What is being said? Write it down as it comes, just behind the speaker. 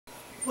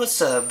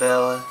What's up,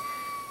 Bella?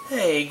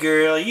 Hey,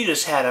 girl, you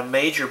just had a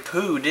major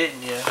poo,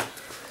 didn't you?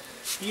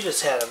 You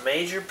just had a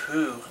major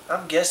poo.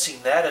 I'm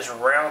guessing that is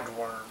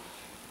roundworm.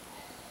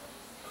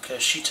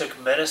 Because she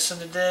took medicine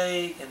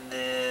today, and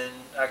then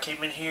I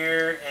came in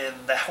here, and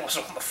that was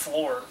on the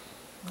floor.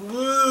 A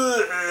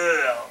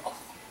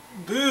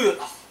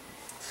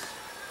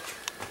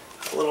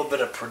little bit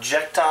of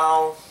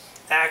projectile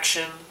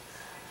action.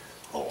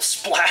 A little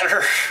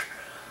splatter.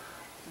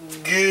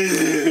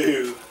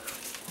 Goo.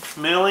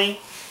 Millie?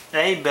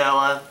 Hey,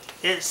 Bella.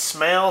 It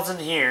smells in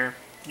here.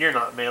 You're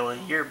not Millie.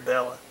 You're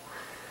Bella.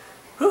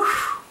 Whew.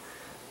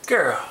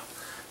 Girl.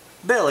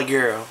 Bella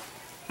girl.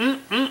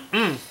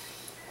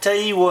 Tell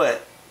you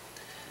what.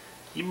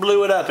 You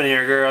blew it up in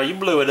here, girl. You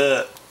blew it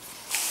up.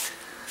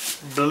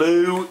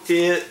 Blew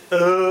it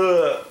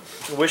up.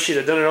 I wish you'd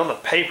have done it on the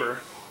paper.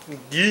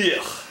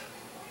 Yeah.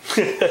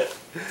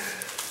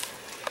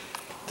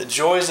 The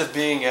joys of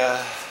being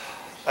a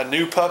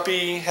new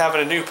puppy,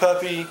 having a new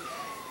puppy,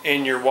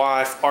 and your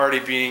wife already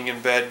being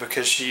in bed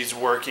because she's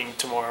working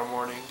tomorrow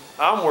morning.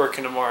 I'm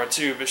working tomorrow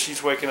too, but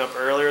she's waking up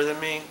earlier than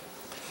me.